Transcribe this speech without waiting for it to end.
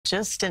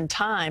just in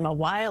time, a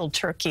wild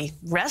turkey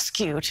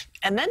rescued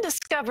and then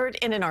discovered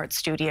in an art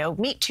studio.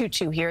 Meet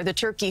Tutu here, the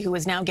turkey who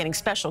is now getting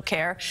special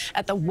care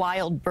at the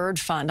Wild Bird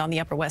Fund on the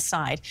Upper West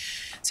Side.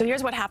 So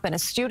here's what happened. A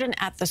student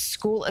at the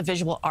School of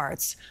Visual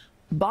Arts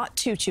bought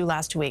Tutu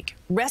last week,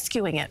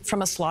 rescuing it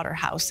from a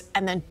slaughterhouse,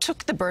 and then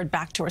took the bird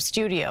back to her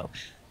studio.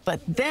 But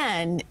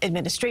then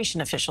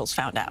administration officials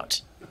found out.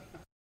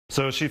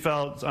 So she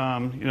felt,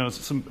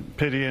 some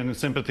pity and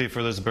sympathy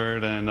for this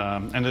bird, and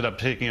ended up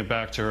taking it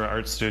back to her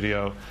art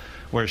studio,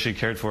 where she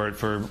cared for it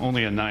for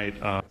only a night.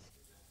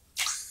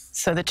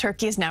 So the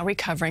turkey is now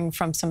recovering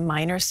from some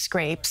minor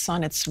scrapes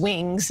on its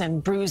wings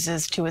and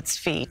bruises to its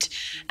feet,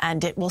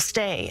 and it will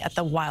stay at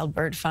the Wild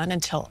Bird Fund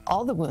until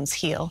all the wounds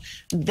heal.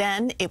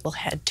 Then it will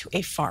head to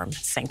a farm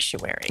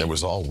sanctuary. It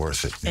was all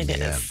worth it in the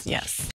end. Yes.